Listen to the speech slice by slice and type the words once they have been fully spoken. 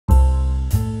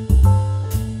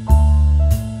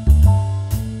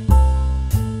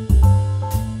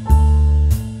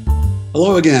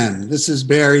Hello again. This is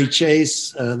Barry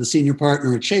Chase, the senior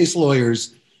partner at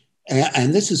ChaseLawyers,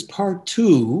 and this is part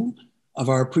 2 of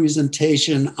our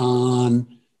presentation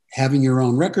on having your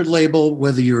own record label,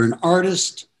 whether you're an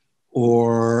artist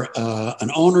or an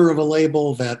owner of a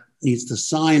label that needs to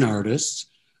sign artists.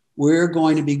 We're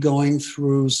going to be going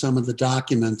through some of the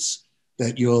documents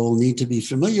that you'll need to be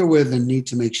familiar with and need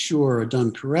to make sure are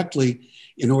done correctly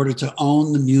in order to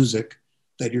own the music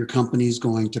that your company is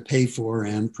going to pay for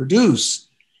and produce.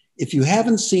 If you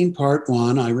haven't seen part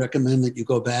 1, I recommend that you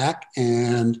go back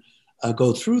and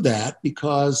go through that,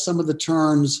 because some of the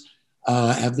terms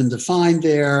have been defined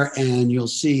there, and you'll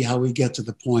see how we get to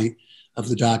the point of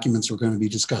the documents we're going to be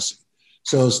discussing.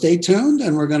 So stay tuned,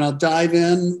 and we're going to dive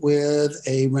in with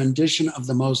a rendition of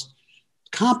the most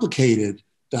complicated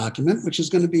document, which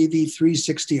is going to be the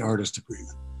 360 Artist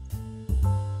Agreement.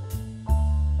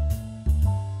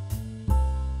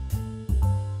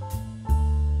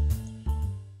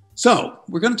 So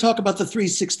we're going to talk about the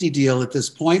 360 deal at this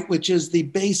point, which is the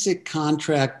basic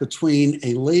contract between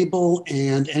a label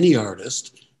and any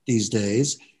artist these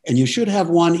days. And you should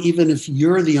have one even if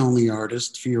you're the only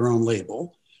artist for your own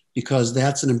label, because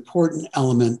that's an important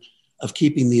element of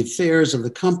keeping the affairs of the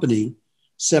company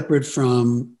separate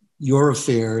from your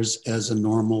affairs as a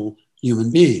normal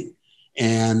human being.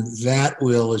 And that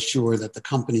will assure that the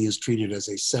company is treated as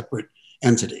a separate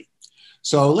entity.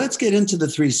 So let's get into the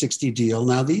 360 deal.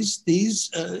 Now,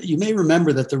 you may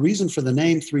remember that the reason for the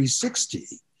name 360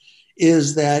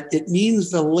 is that it means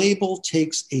the label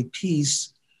takes a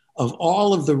piece of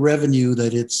all of the revenue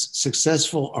that its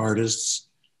successful artists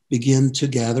begin to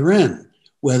gather in,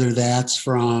 whether that's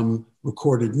from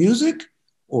recorded music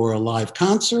or live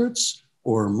concerts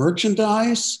or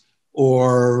merchandise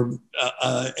or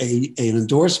an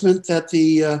endorsement that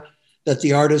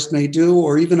the artist may do,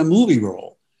 or even a movie role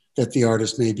that the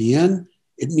artist may be in.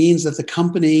 It means that the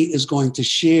company is going to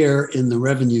share in the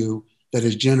revenue that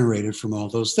is generated from all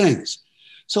those things.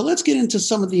 So let's get into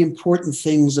some of the important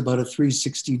things about a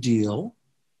 360 deal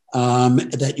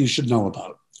that you should know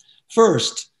about.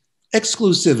 First,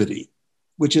 exclusivity,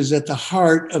 which is at the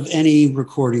heart of any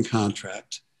recording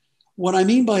contract. What I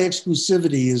mean by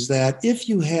exclusivity is that if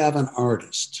you have an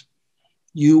artist,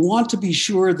 you want to be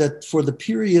sure that for the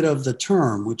period of the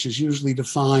term, which is usually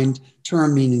defined,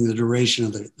 term meaning the duration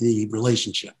of the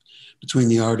relationship between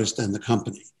the artist and the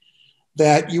company,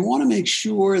 that you want to make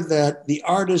sure that the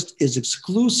artist is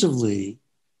exclusively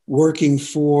working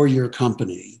for your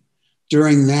company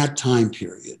during that time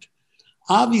period.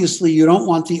 Obviously, you don't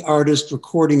want the artist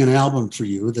recording an album for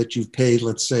you that you've paid,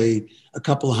 let's say, a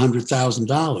couple of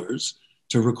 $100,000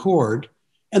 to record,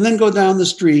 and then go down the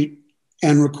street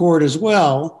and record as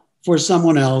well for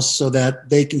someone else so that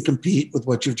they can compete with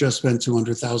what you've just spent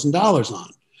 $200,000 on.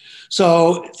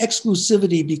 So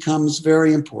exclusivity becomes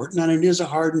very important, and it is a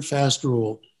hard and fast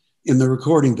rule in the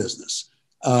recording business.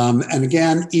 And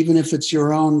again, even if it's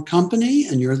your own company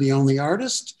and you're the only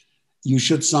artist, you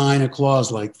should sign a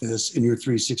clause like this in your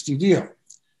 360 deal.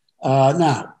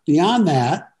 Now, beyond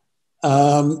that,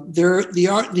 the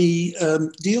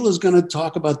deal is going to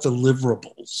talk about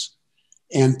deliverables.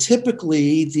 And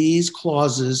typically, these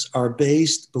clauses are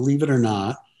based, believe it or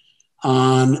not,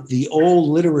 on the old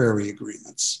literary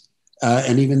agreements,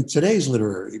 and even today's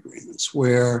literary agreements,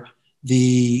 where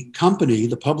the company,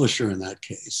 the publisher in that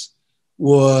case,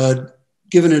 would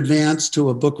give an advance to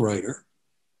a book writer,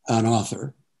 an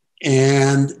author,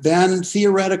 and then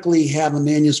theoretically have a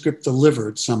manuscript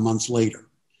delivered some months later.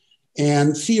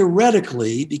 And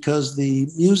theoretically, because the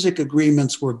music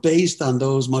agreements were based on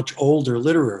those much older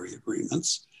literary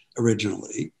agreements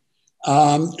originally,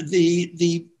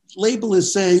 the label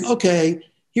is saying, okay,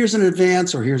 here's an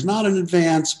advance or here's not an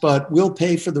advance, but we'll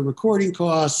pay for the recording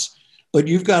costs, but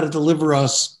you've got to deliver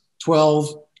us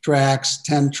 12 tracks,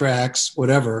 10 tracks,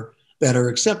 whatever, that are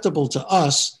acceptable to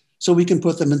us so we can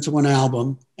put them into an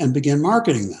album and begin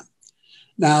marketing them.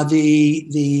 Now, the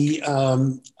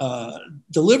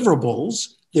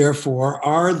deliverables, therefore,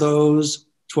 are those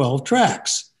 12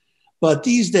 tracks. But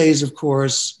these days, of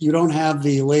course, you don't have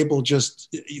the label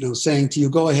just saying to you,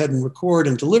 go ahead and record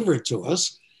and deliver it to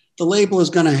us. The label is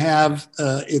going to have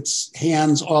its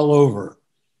hands all over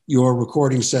your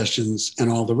recording sessions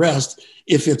and all the rest,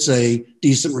 if it's a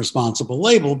decent, responsible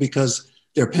label, because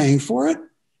they're paying for it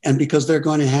and because they're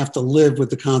going to have to live with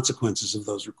the consequences of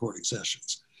those recording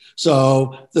sessions.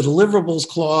 So the deliverables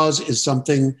clause is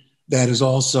something that is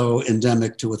also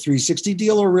endemic to a 360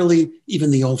 deal, or really even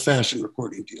the old-fashioned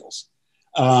recording deals.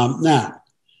 Now,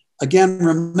 again,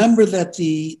 remember that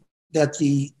the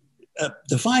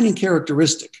defining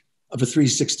characteristic of a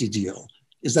 360 deal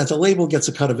is that the label gets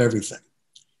a cut of everything.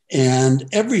 And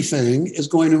everything is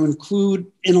going to include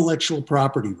intellectual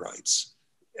property rights,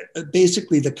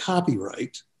 basically the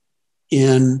copyright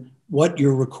in what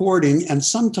you're recording, and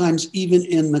sometimes even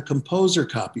in the composer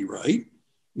copyright.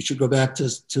 We should go back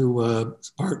to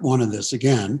part one of this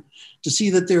again to see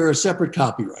that there are separate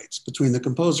copyrights between the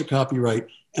composer copyright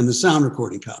and the sound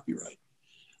recording copyright.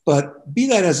 But be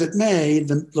that as it may,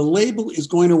 the label is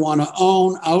going to want to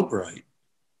own outright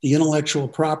the intellectual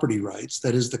property rights,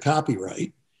 that is the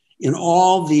copyright, in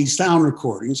all the sound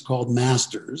recordings called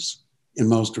masters in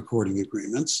most recording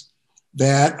agreements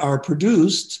that are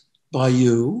produced by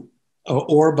you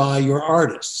or by your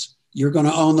artists. You're going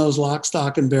to own those lock,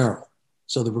 stock, and barrel.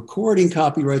 So the recording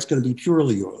copyright is going to be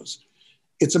purely yours.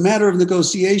 It's a matter of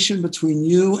negotiation between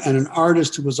you and an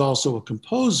artist who is also a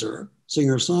composer,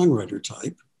 singer-songwriter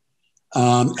type,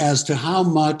 as to how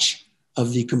much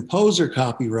of the composer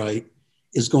copyright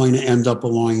is going to end up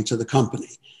belonging to the company.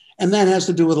 And that has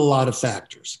to do with a lot of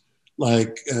factors,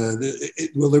 like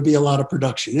will there be a lot of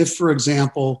production? If, for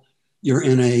example, you're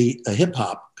in a hip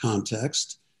hop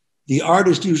context, the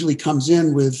artist usually comes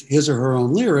in with his or her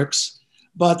own lyrics,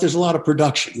 but there's a lot of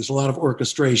production, there's a lot of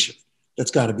orchestration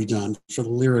that's got to be done for the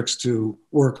lyrics to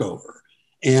work over.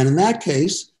 And in that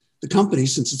case, the company,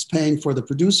 since it's paying for the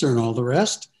producer and all the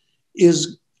rest,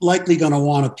 is likely going to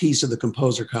want a piece of the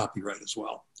composer copyright as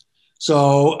well.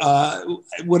 So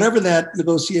whatever that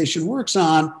negotiation works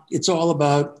on, it's all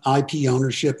about IP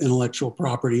ownership, intellectual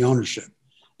property ownership.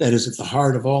 That is at the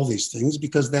heart of all these things,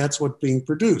 because that's what's being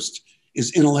produced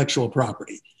is intellectual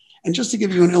property. And just to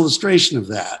give you an illustration of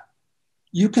that,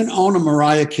 you can own a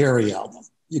Mariah Carey album.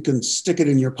 You can stick it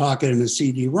in your pocket in a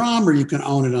CD-ROM, or you can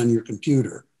own it on your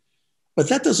computer. But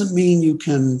that doesn't mean you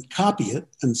can copy it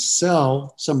and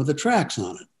sell some of the tracks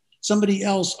on it. Somebody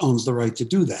else owns the right to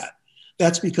do that.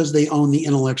 That's because they own the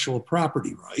intellectual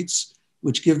property rights,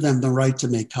 which give them the right to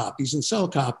make copies and sell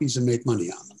copies and make money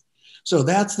on them. So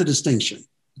that's the distinction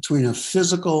between a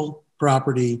physical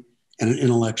property and an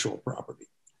intellectual property.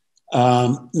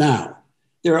 Now,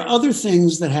 there are other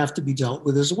things that have to be dealt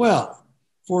with as well.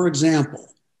 For example,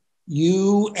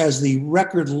 you as the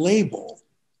record label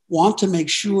want to make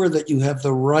sure that you have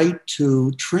the right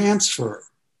to transfer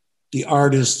the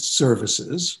artist's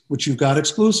services, which you've got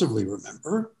exclusively,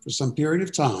 remember, for some period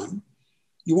of time.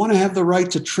 You want to have the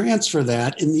right to transfer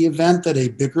that in the event that a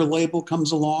bigger label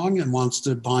comes along and wants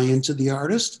to buy into the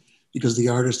artist, because the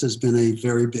artist has been a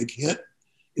very big hit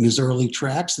in his early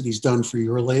tracks that he's done for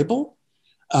your label,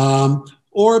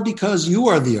 or because you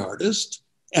are the artist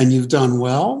and you've done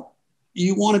well,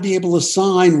 you want to be able to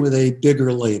sign with a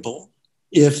bigger label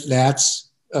if that's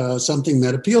something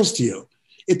that appeals to you.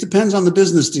 It depends on the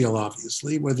business deal,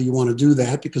 obviously, whether you want to do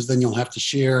that, because then you'll have to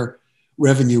share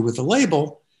revenue with the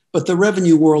label, but the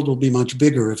revenue world will be much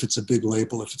bigger if it's a big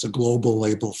label. If it's a global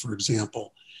label, for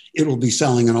example, it will be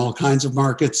selling in all kinds of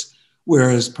markets,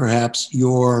 whereas perhaps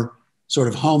your sort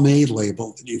of homemade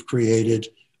label that you've created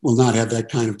will not have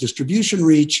that kind of distribution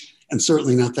reach, and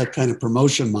certainly not that kind of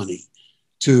promotion money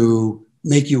to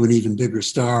make you an even bigger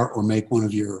star or make one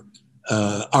of your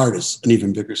artists an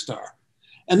even bigger star.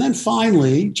 And then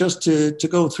finally, just to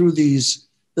go through the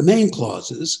main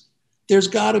clauses, there's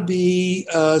got to be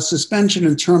suspension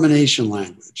and termination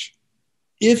language.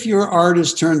 If your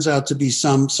artist turns out to be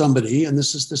somebody, and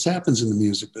this happens in the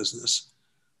music business,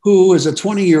 who is a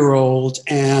 20-year-old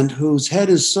and whose head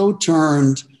is so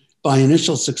turned by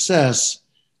initial success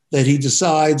that he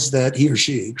decides that he or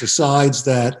she decides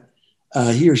that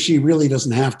he or she really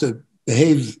doesn't have to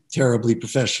behave terribly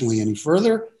professionally any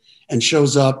further and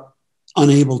shows up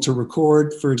unable to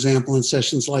record, for example, in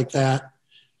sessions like that,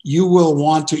 you will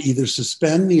want to either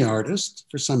suspend the artist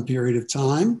for some period of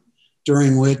time,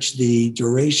 during which the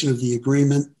duration of the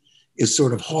agreement is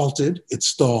sort of halted, it's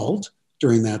stalled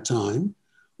during that time,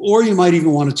 or you might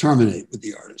even want to terminate with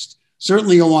the artist.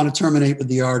 Certainly you'll want to terminate with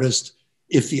the artist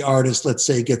if the artist, let's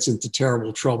say, gets into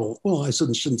terrible trouble. Well, I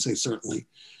shouldn't say certainly,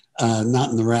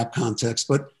 not in the rap context,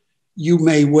 but you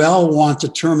may well want to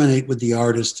terminate with the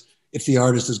artist if the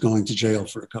artist is going to jail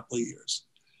for a couple of years.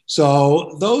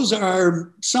 So those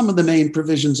are some of the main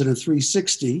provisions in a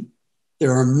 360.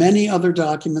 There are many other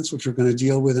documents which we're going to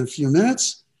deal with in a few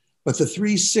minutes, but the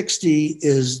 360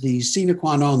 is the sine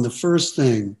qua non, the first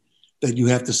thing that you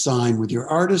have to sign with your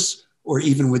artists, or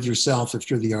even with yourself if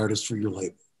you're the artist for your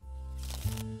label.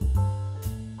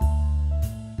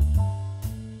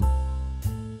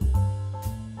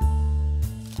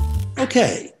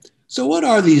 Okay, so what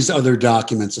are these other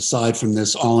documents aside from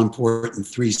this all-important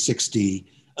 360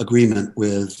 agreement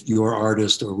with your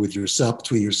artist or with yourself,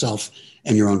 between yourself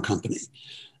and your own company?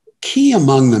 Key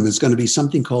among them is going to be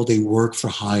something called a work for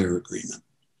hire agreement.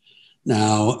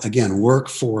 Now, again, work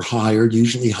for hire,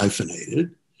 usually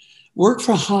hyphenated. Work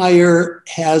for hire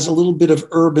has a little bit of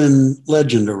urban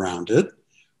legend around it,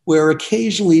 where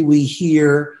occasionally we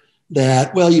hear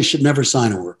that, well, you should never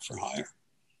sign a work for hire.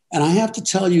 And I have to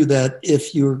tell you that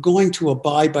if you're going to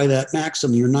abide by that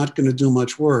maxim, you're not going to do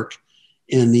much work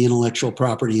in the intellectual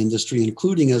property industry,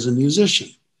 including as a musician.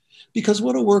 Because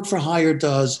what a work for hire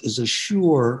does is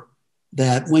assure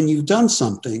that when you've done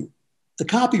something, the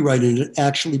copyright in it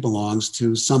actually belongs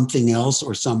to something else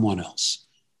or someone else.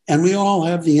 And we all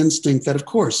have the instinct that, of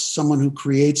course, someone who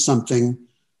creates something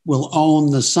will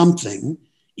own the something,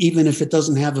 even if it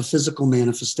doesn't have a physical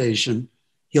manifestation.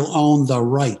 He'll own the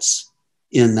rights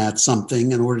in that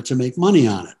something in order to make money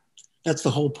on it. That's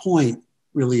the whole point,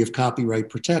 really, of copyright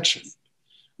protection.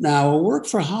 Now, a work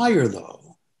for hire,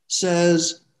 though,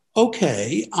 says,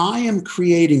 okay, I am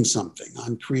creating something.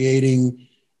 I'm creating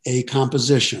a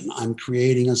composition. I'm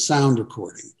creating a sound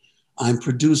recording. I'm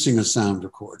producing a sound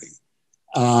recording.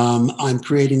 I'm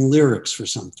creating lyrics for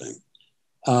something.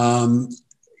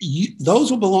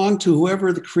 Those will belong to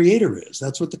whoever the creator is.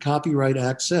 That's what the Copyright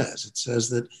Act says. It says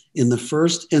that in the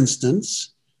first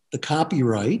instance, the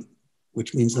copyright,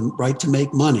 which means the right to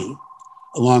make money,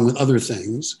 along with other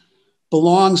things,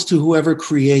 belongs to whoever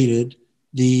created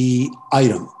the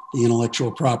item, the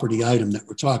intellectual property item that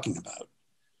we're talking about.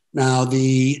 Now,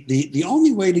 the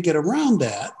only way to get around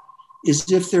that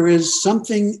is if there is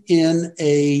something in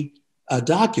a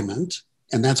document,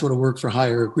 and that's what a work for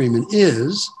hire agreement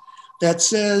is, that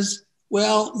says,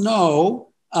 well, no,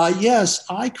 yes,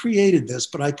 I created this,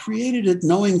 but I created it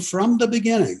knowing from the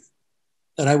beginning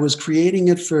that I was creating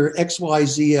it for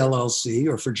XYZ LLC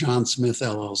or for John Smith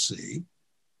LLC,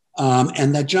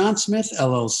 and that John Smith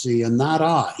LLC and not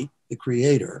I, the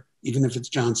creator, even if it's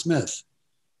John Smith,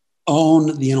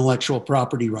 own the intellectual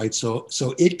property rights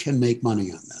so it can make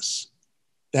money on this.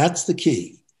 That's the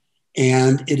key.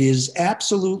 And it is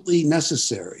absolutely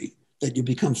necessary that you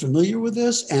become familiar with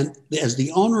this, and as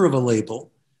the owner of a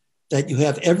label, that you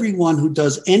have everyone who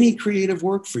does any creative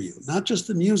work for you, not just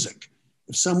the music.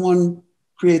 If someone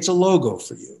creates a logo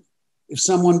for you, if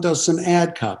someone does some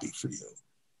ad copy for you,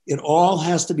 it all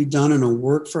has to be done in a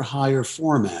work for hire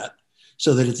format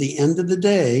so that at the end of the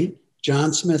day,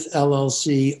 John Smith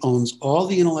LLC owns all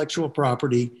the intellectual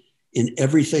property in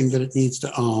everything that it needs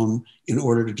to own in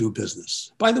order to do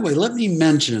business. By the way, let me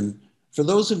mention, for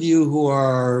those of you who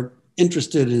are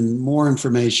interested in more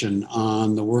information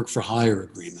on the work for hire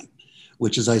agreement,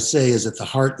 which, as I say, is at the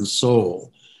heart and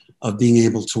soul of being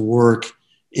able to work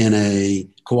in a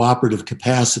cooperative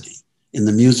capacity in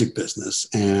the music business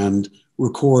and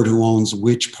record who owns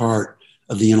which part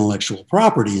of the intellectual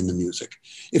property in the music.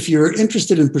 If you're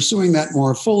interested in pursuing that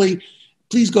more fully,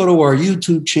 please go to our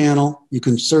YouTube channel. You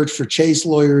can search for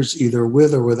ChaseLawyers, either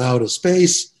with or without a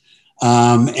space,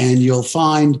 and you'll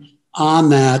find on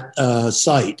that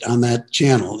site, on that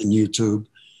channel in YouTube,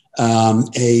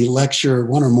 a lecture,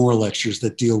 one or more lectures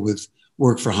that deal with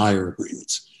work for hire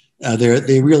agreements.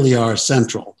 They really are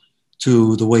central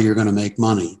to the way you're going to make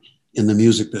money in the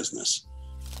music business.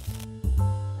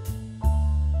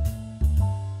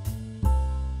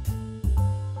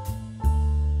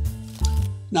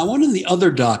 Now, one of the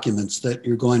other documents that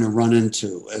you're going to run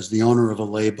into as the owner of a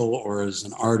label or as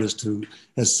an artist who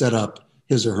has set up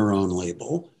his or her own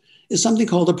label is something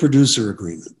called a producer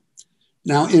agreement.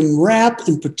 Now, in rap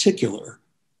in particular,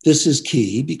 this is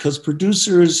key because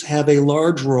producers have a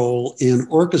large role in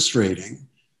orchestrating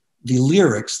the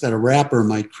lyrics that a rapper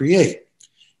might create.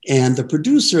 And the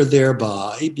producer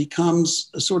thereby becomes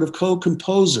a sort of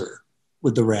co-composer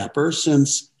with the rapper,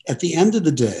 since at the end of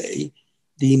the day,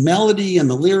 the melody and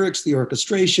the lyrics, the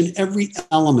orchestration, every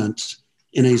element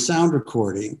in a sound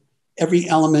recording, every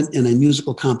element in a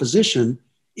musical composition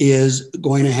is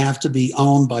going to have to be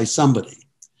owned by somebody.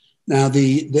 Now,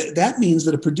 that means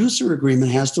that a producer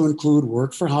agreement has to include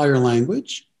work for hire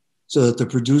language so that the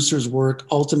producer's work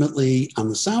ultimately, on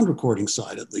the sound recording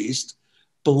side at least,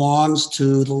 belongs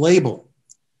to the label.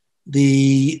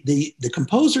 The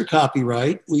composer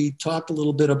copyright, we talked a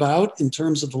little bit about in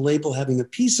terms of the label having a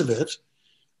piece of it,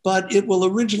 but it will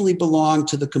originally belong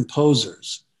to the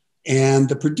composers. And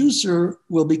the producer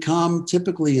will become,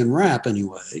 typically in rap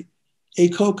anyway, a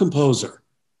co-composer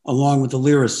along with the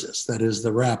lyricist, that is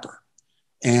the rapper.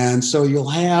 And so you'll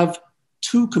have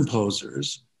two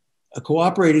composers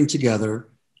cooperating together,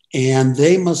 and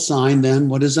they must sign then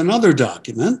what is another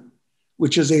document,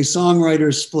 which is a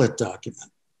songwriter-split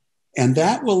document. And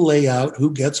that will lay out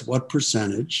who gets what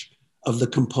percentage of the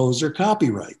composer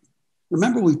copyright.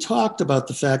 Remember, we talked about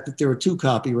the fact that there are two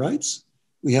copyrights.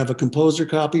 We have a composer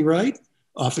copyright,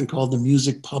 often called the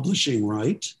music publishing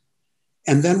right,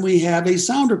 And then we have a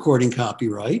sound recording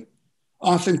copyright,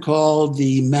 often called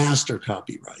the master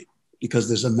copyright, because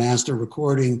there's a master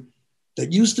recording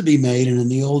that used to be made. And in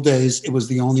the old days, it was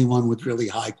the only one with really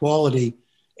high quality.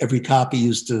 Every copy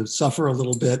used to suffer a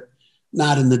little bit,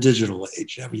 not in the digital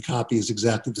age. Every copy is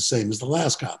exactly the same as the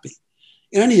last copy.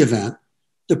 In any event,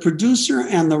 the producer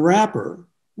and the rapper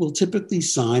will typically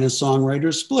sign a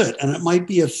songwriter split, and it might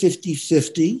be a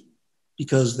 50-50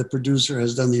 because the producer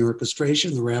has done the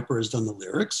orchestration, the rapper has done the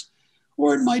lyrics,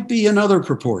 or it might be another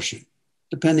proportion,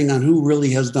 depending on who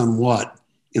really has done what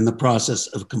in the process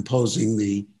of composing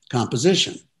the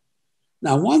composition.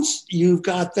 Now, once you've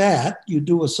got that, you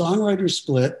do a songwriter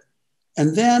split,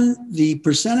 and then the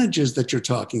percentages that you're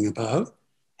talking about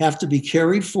have to be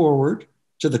carried forward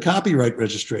to the copyright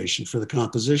registration for the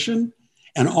composition,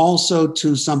 and also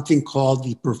to something called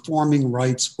the performing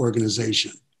rights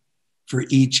organization for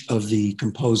each of the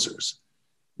composers.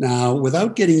 Now,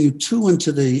 without getting you too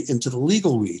into the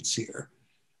legal weeds here,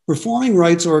 performing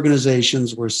rights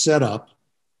organizations were set up,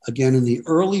 again, in the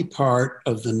early part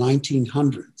of the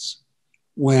 1900s,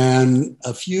 when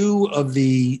a few of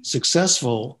the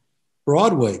successful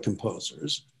Broadway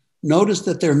composers noticed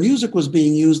that their music was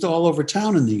being used all over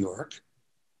town in New York.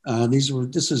 This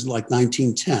is like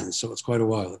 1910, so it's quite a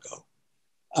while ago.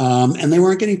 And they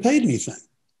weren't getting paid anything.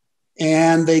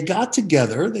 And they got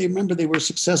together, they were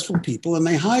successful people, and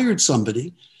they hired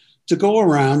somebody to go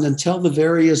around and tell the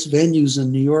various venues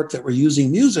in New York that were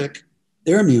using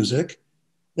their music,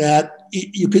 that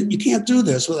you can't do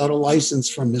this without a license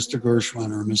from Mr.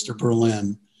 Gershwin or Mr.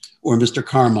 Berlin or Mr.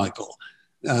 Carmichael.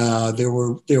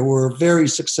 There were very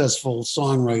successful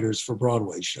songwriters for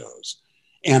Broadway shows.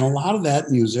 And a lot of that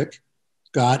music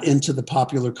got into the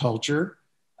popular culture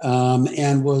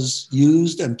and was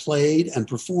used and played and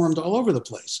performed all over the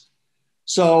place.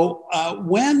 So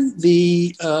when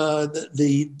the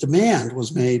demand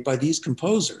was made by these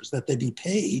composers that they be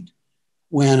paid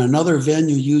when another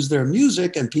venue used their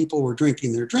music and people were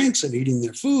drinking their drinks and eating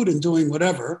their food and doing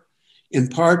whatever, in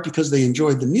part because they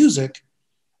enjoyed the music,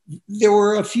 there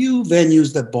were a few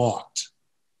venues that balked.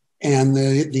 And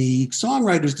the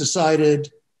songwriters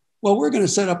decided, well, we're going to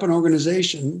set up an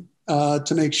organization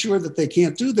to make sure that they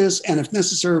can't do this. And if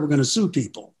necessary, we're going to sue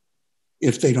people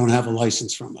if they don't have a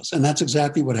license from us. And that's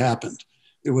exactly what happened.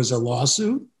 There was a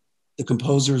lawsuit. The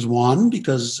composers won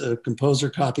because composer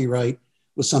copyright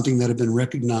was something that had been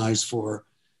recognized for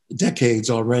decades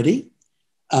already.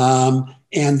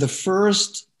 And the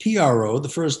first PRO, the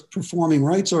first performing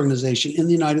rights organization in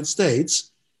the United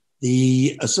States,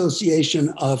 the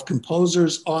Association of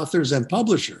Composers, Authors, and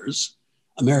Publishers,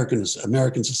 American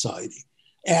Society,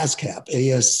 ASCAP,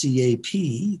 A-S-C-A-P,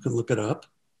 you can look it up,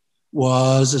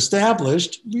 was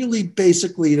established really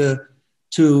basically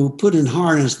to put in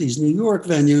harness these New York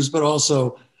venues, but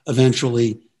also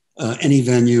eventually any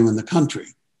venue in the country.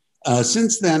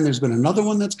 Since then, there's been another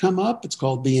one that's come up. It's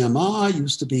called BMI,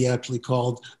 used to be actually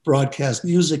called Broadcast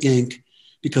Music Inc.,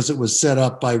 because it was set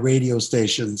up by radio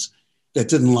stations that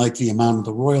didn't like the amount of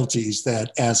the royalties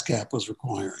that ASCAP was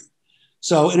requiring.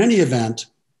 So in any event,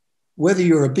 whether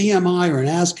you're a BMI or an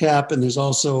ASCAP, and there's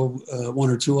also one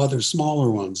or two other smaller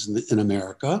ones in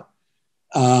America,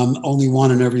 only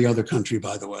one in every other country,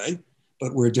 by the way,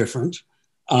 but we're different.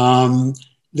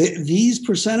 These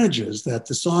percentages that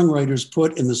the songwriters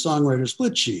put in the songwriter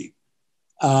split sheet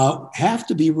have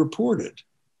to be reported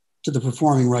to the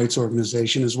Performing Rights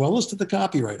Organization as well as to the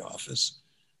Copyright Office,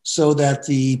 so that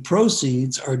the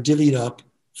proceeds are divvied up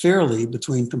fairly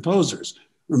between composers.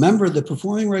 Remember, the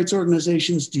performing rights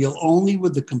organizations deal only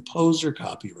with the composer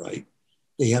copyright.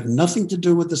 They have nothing to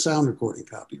do with the sound recording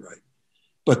copyright,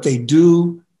 but they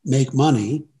do make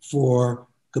money for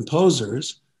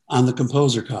composers on the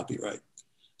composer copyright.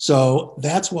 So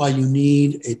that's why you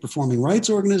need a performing rights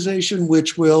organization,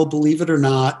 which will, believe it or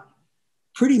not,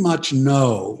 pretty much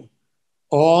know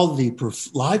all the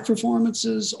live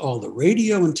performances, all the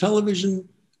radio and television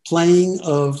playing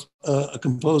of a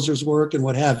composer's work and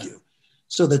what have you.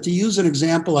 So that, to use an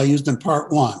example I used in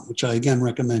part one, which I again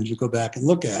recommend you go back and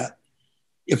look at,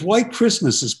 if White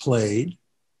Christmas is played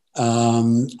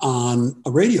on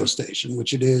a radio station,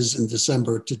 which it is in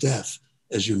December to death,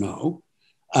 as you know,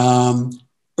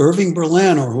 Irving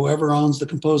Berlin or whoever owns the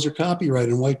composer copyright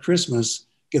in White Christmas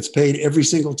gets paid every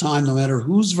single time, no matter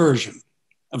whose version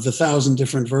of the 1,000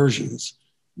 different versions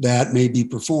that may be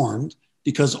performed,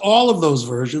 because all of those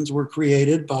versions were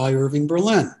created by Irving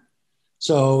Berlin.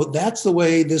 So that's the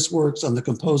way this works on the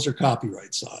composer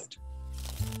copyright side.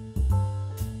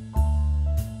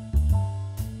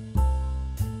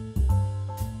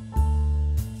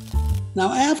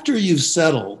 Now, after you've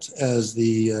settled as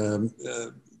the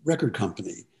record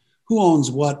company, who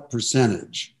owns what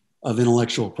percentage of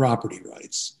intellectual property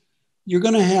rights. You're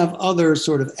going to have other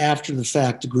sort of after the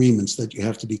fact agreements that you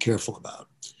have to be careful about.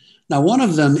 Now, one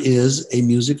of them is a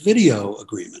music video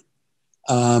agreement.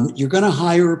 You're going to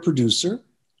hire a producer.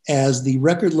 As the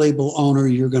record label owner,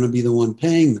 you're going to be the one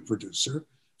paying the producer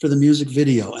for the music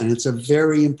video. And it's a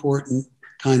very important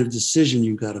kind of decision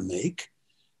you've got to make,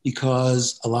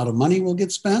 because a lot of money will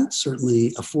get spent, certainly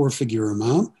a 4-figure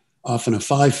amount, often a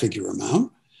 5-figure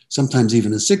amount, sometimes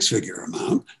even a 6-figure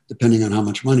amount, depending on how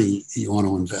much money you want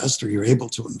to invest or you're able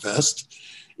to invest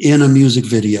in a music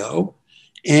video.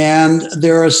 And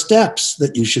there are steps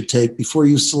that you should take before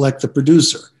you select the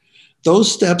producer. Those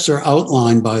steps are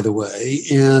outlined, by the way,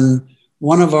 in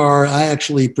I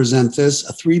actually present this,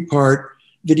 a 3-part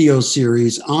video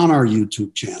series on our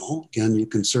YouTube channel. Again, you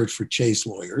can search for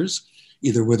ChaseLawyers,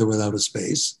 either with or without a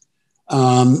space.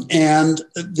 And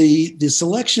the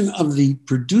selection of the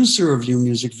producer of your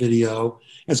music video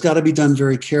has got to be done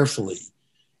very carefully.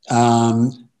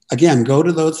 Again, go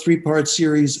to those 3-part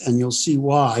series and you'll see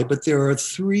why, but there are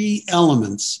 3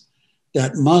 elements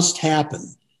that must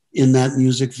happen in that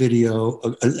music video,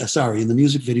 in the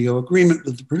music video agreement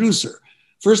with the producer.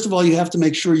 First of all, you have to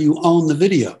make sure you own the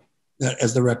video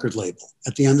as the record label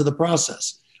at the end of the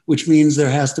process, which means there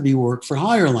has to be work for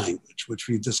hire language, which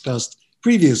we've discussed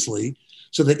previously,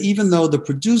 so that even though the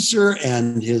producer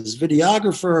and his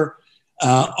videographer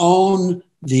in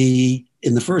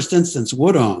the first instance,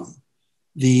 would own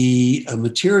the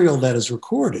material that is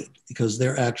recorded, because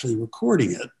they're actually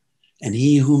recording it, and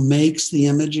he who makes the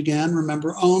image, again,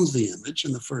 remember, owns the image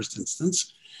in the first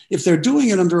instance. If they're doing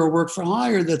it under a work for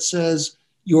hire that says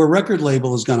your record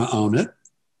label is going to own it,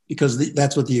 because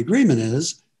that's what the agreement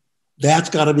is, there's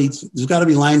got to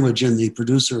be language in the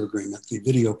producer agreement, the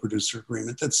video producer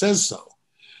agreement, that says so.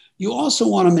 You also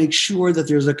want to make sure that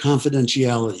there's a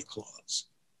confidentiality clause,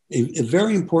 a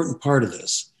very important part of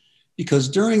this, because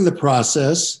during the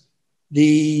process,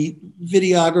 the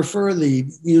videographer, the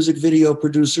music video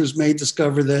producers may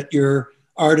discover that your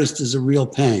artist is a real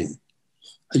pain.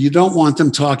 You don't want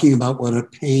them talking about what a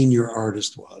pain your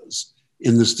artist was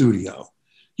in the studio.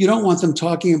 You don't want them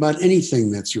talking about anything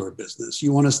that's your business.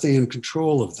 You want to stay in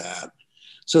control of that.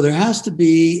 So there has to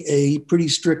be a pretty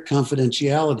strict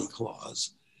confidentiality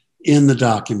clause in the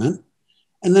document.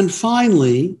 And then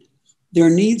finally, there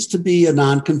needs to be a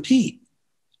non-compete,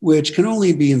 which can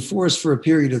only be enforced for a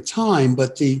period of time,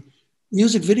 but the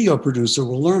music video producer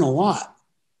will learn a lot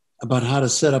about how to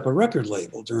set up a record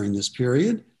label during this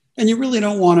period. And you really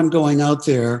don't want him going out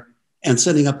there and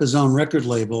setting up his own record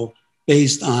label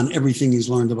based on everything he's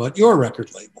learned about your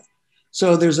record label.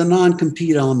 So there's a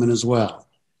non-compete element as well.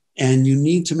 And you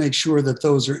need to make sure that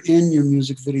those are in your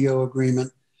music video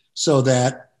agreement so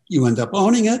that you end up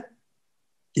owning it.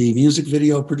 The music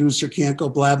video producer can't go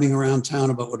blabbing around town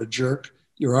about what a jerk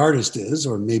your artist is,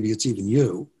 or maybe it's even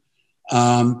you.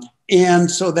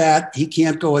 And so that he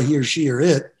or she or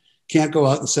it can't go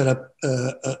out and set up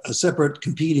a separate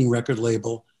competing record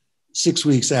label 6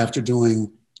 weeks after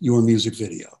doing your music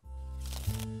video.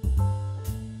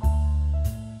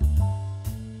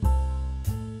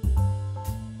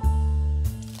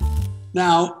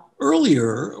 Now,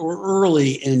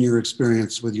 early in your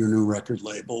experience with your new record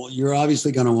label, you're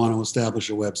obviously going to want to establish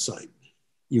a website.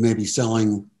 You may be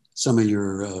selling some of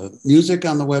your music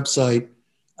on the website.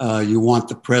 You want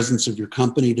the presence of your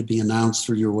company to be announced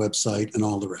through your website and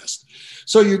all the rest.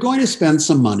 So you're going to spend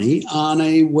some money on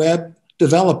a web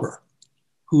developer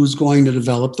who's going to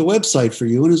develop the website for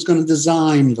you and who's going to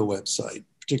design the website,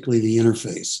 particularly the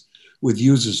interface with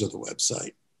users of the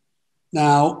website.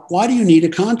 Now, why do you need a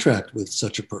contract with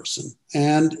such a person?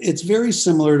 And it's very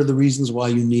similar to the reasons why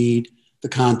you need the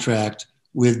contract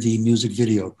with the music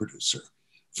video producer.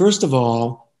 First of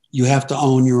all, you have to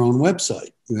own your own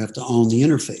website. You have to own the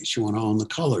interface. You want to own the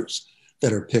colors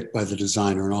that are picked by the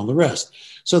designer and all the rest.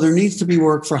 So there needs to be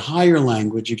work for hire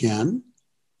language again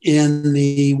in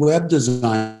the web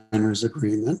designer's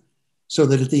agreement, so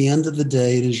that at the end of the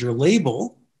day, it is your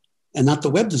label and not the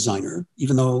web designer,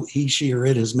 even though he, she, or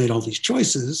it has made all these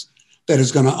choices, that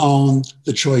is going to own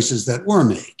the choices that were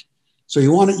made. So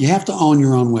you have to own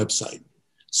your own website.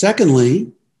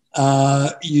 Secondly,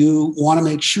 you want to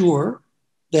make sure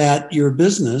that your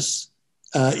business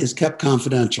is kept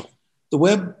confidential. The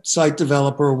website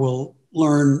developer will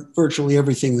learn virtually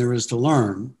everything there is to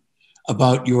learn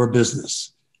about your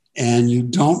business. And you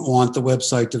don't want the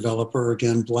website developer,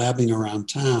 again, blabbing around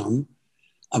town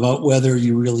about whether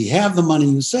you really have the money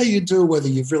you say you do, whether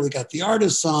you've really got the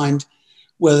artist signed,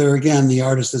 whether, again, the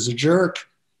artist is a jerk,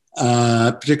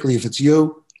 particularly if it's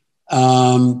you.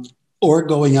 or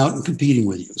going out and competing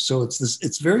with you. So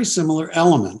it's very similar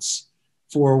elements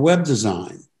for web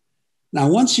design. Now,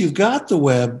 once you've got the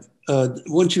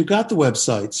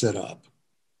website set up,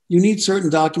 you need certain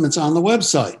documents on the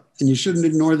website, and you shouldn't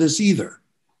ignore this either.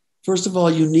 First of all,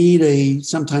 you need a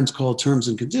sometimes called terms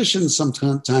and conditions,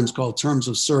 sometimes called terms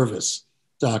of service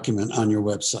document on your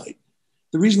website.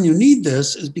 The reason you need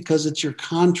this is because it's your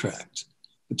contract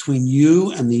between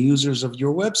you and the users of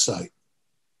your website.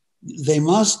 They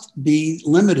must be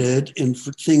limited in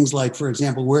things like, for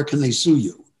example, where can they sue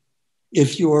you?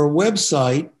 If your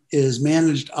website is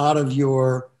managed out of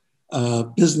your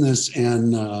business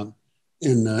in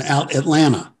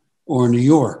Atlanta or New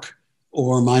York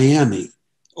or Miami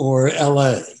or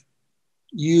LA,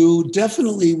 you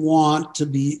definitely want to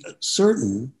be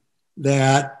certain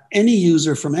that any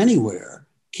user from anywhere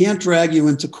can't drag you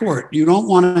into court. You don't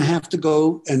want to have to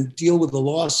go and deal with a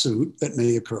lawsuit that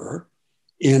may occur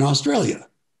in Australia.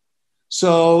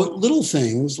 So little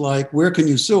things like, where can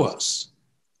you sue us?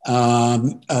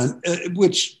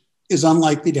 Which is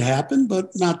unlikely to happen,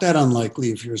 but not that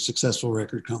unlikely if you're a successful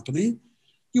record company.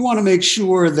 You want to make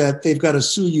sure that they've got to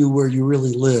sue you where you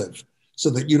really live so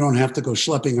that you don't have to go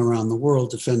schlepping around the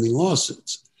world defending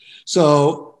lawsuits.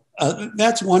 So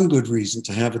that's one good reason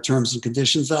to have a terms and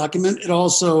conditions document. It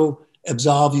also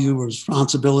absolves you of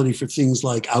responsibility for things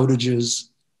like outages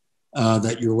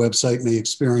that your website may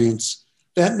experience.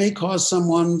 That may cause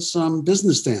someone some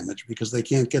business damage because they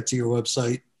can't get to your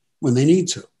website when they need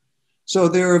to. So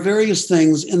there are various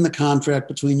things in the contract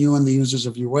between you and the users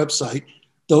of your website.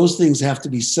 Those things have to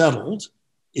be settled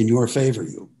in your favor,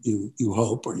 you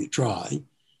hope, or you try,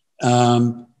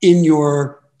 in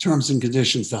your terms and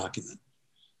conditions document.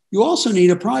 You also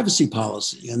need a privacy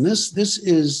policy, and this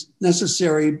is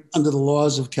necessary under the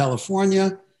laws of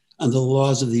California, under the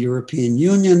laws of the European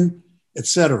Union, et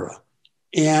cetera.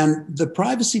 And the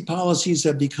privacy policies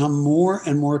have become more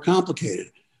and more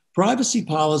complicated. Privacy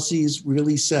policies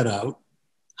really set out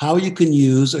how you can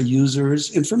use a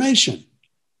user's information.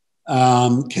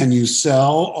 Can you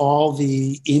sell all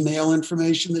the email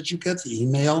information that you get, the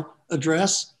email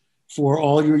address for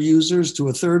all your users to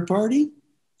a third party?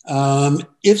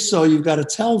 If so, you've got to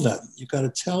tell them. You've got to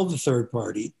tell the third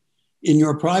party in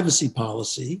your privacy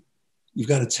policy, you've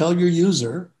got to tell your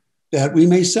user that we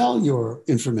may sell your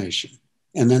information.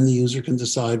 And then the user can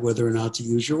decide whether or not to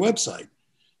use your website.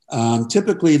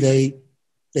 Typically, they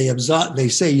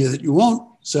say that you won't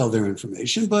sell their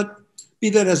information, but be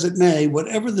that as it may,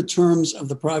 whatever the terms of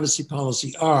the privacy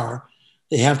policy are,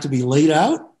 they have to be laid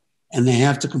out and they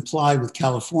have to comply with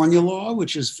California law,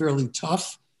 which is fairly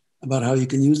tough about how you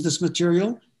can use this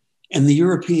material, and the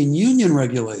European Union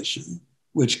regulation,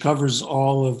 which covers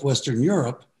all of Western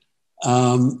Europe.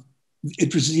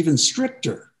 It was even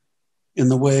stricter in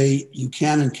the way you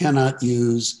can and cannot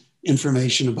use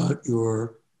information about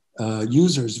your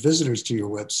users, visitors to your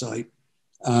website,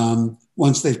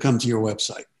 once they've come to your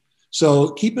website.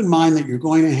 So keep in mind that you're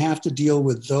going to have to deal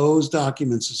with those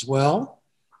documents as well,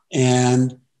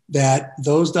 and that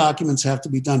those documents have to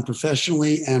be done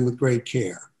professionally and with great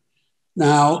care.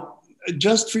 Now,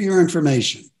 just for your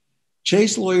information,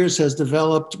 Chase Lawyers has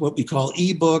developed what we call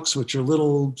ebooks, which are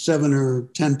little 7 or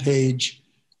 10 page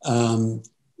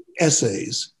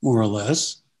essays, more or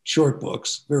less, short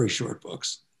books, very short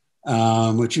books,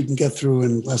 which you can get through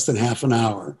in less than half an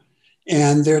hour.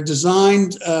 And they're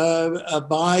designed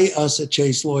by us at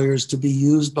Chase Lawyers to be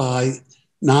used by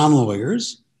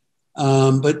non-lawyers,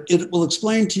 but it will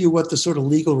explain to you what the sort of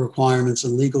legal requirements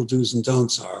and legal do's and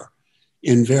don'ts are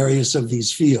in various of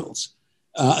these fields.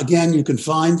 Again, you can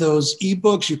find those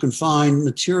ebooks. You can find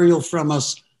material from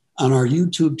us on our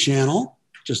YouTube channel.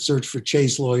 Just search for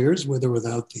Chase Lawyers, with or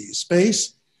without the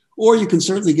space. Or you can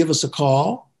certainly give us a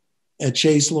call at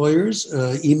Chase Lawyers.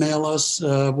 Email us,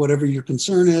 whatever your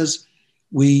concern is.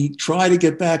 We try to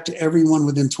get back to everyone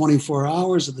within 24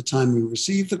 hours of the time we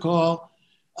receive the call.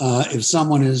 If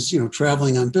someone is,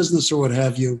 traveling on business or what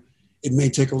have you, it may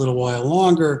take a little while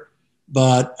longer,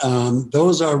 but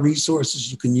those are resources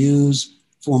you can use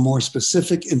for more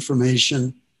specific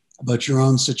information about your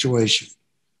own situation.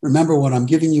 Remember, what I'm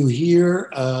giving you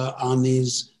here on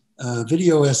these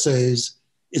video essays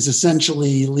is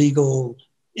essentially legal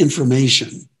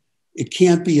information. It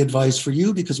can't be advice for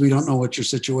you because we don't know what your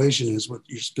situation is, what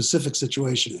your specific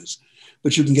situation is.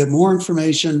 But you can get more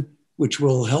information which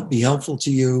will be helpful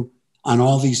to you on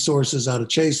all these sources out of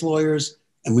Chase Lawyers.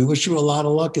 And we wish you a lot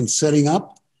of luck in setting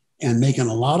up and making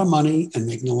a lot of money and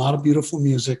making a lot of beautiful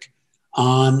music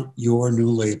on your new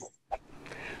label.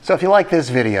 So if you like this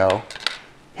video,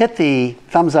 hit the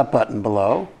thumbs up button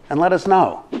below and let us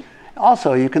know.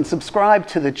 Also, you can subscribe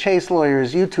to the Chase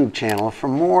Lawyers YouTube channel for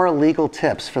more legal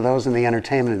tips for those in the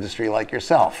entertainment industry like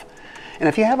yourself. And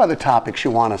if you have other topics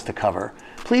you want us to cover,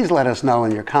 please let us know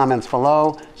in your comments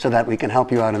below so that we can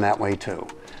help you out in that way too.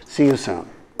 See you soon.